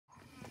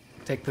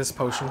Take this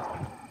potion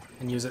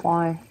and use it.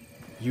 Why?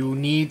 You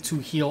need to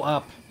heal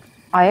up.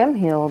 I am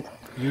healed.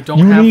 You don't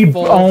have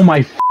full... Oh my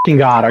f***ing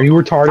god, are you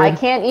retarded? I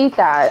can't eat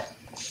that.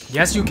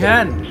 Yes, you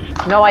can.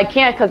 No, I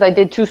can't because I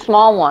did 2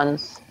 small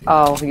ones.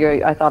 Oh,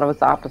 I thought it was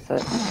the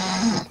opposite.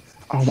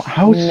 Oh my,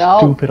 how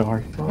stupid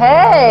are you?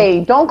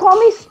 Hey, don't call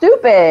me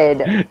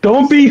stupid.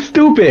 Don't be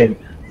stupid.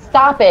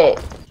 Stop it.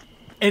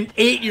 An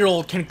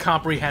 8-year-old can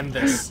comprehend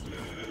this.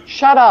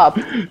 Shut up.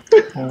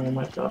 Oh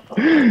my god.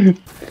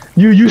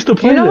 You used to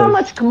play Do you know this. how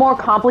much more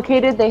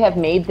complicated they have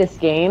made this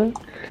game?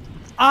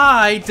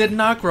 I did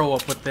not grow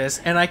up with this,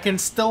 and I can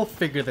still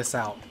figure this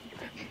out.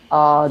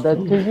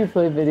 That's because you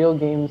play video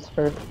games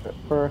for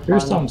fun.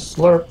 Here's some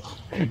slurp.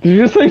 Did you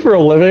just say for a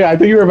living? I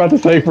think you were about to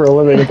say for a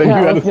living. I think you I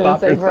had was to gonna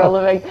stop say for a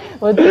living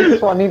with this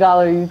 $20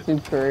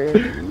 YouTube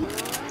career.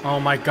 Oh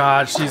my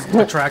god, she's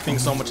attracting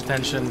so much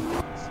attention.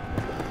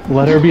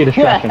 Let her be a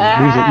distraction.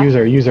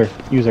 Use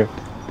her.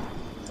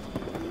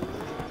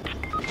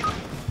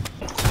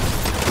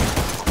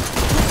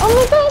 Oh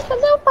my gosh,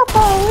 hello, Papa.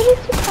 Where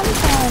did you come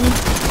from?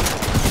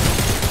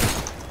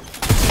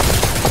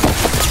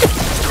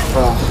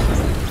 Oh,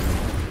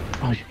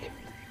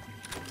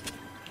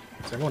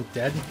 Is everyone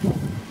dead?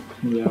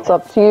 Yeah. It's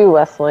up to you,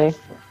 Wesley.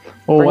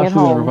 oh Bring it Wesley's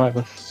gonna home. revive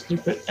us.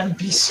 Stupid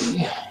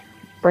NPC.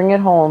 Bring it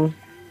home.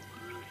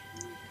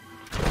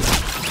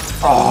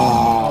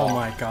 Oh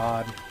my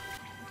god.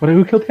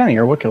 Who killed Kenny,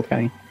 or what killed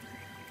Kenny?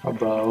 A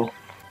bow.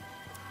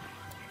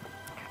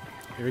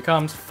 Here he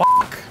comes.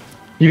 Fuck.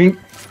 You didn't...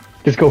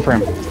 Just go for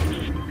him.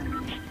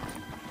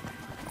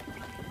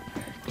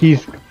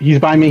 He's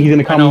by me, he's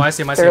gonna I come. know, I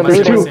see him, I see him, I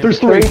There's see him. two, there's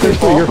three,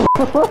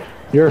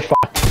 You're fucked.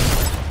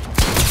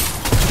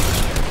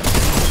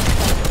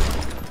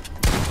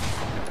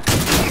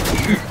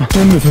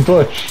 I'm in this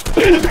bush.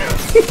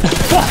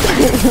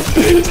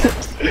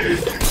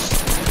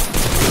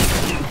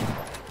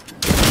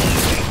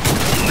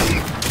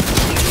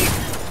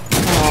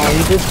 Oh,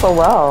 you did so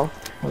well.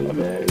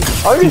 Holiday.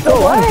 Oh, you're still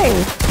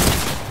playing.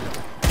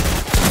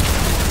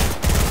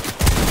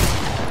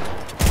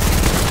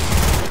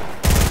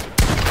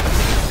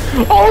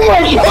 Oh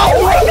my god!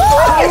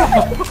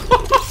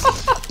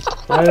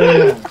 Oh my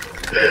god!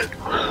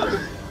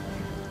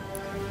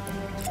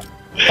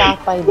 Stop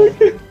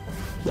fighting.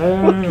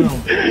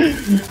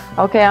 Damn.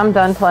 Okay, I'm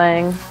done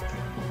playing.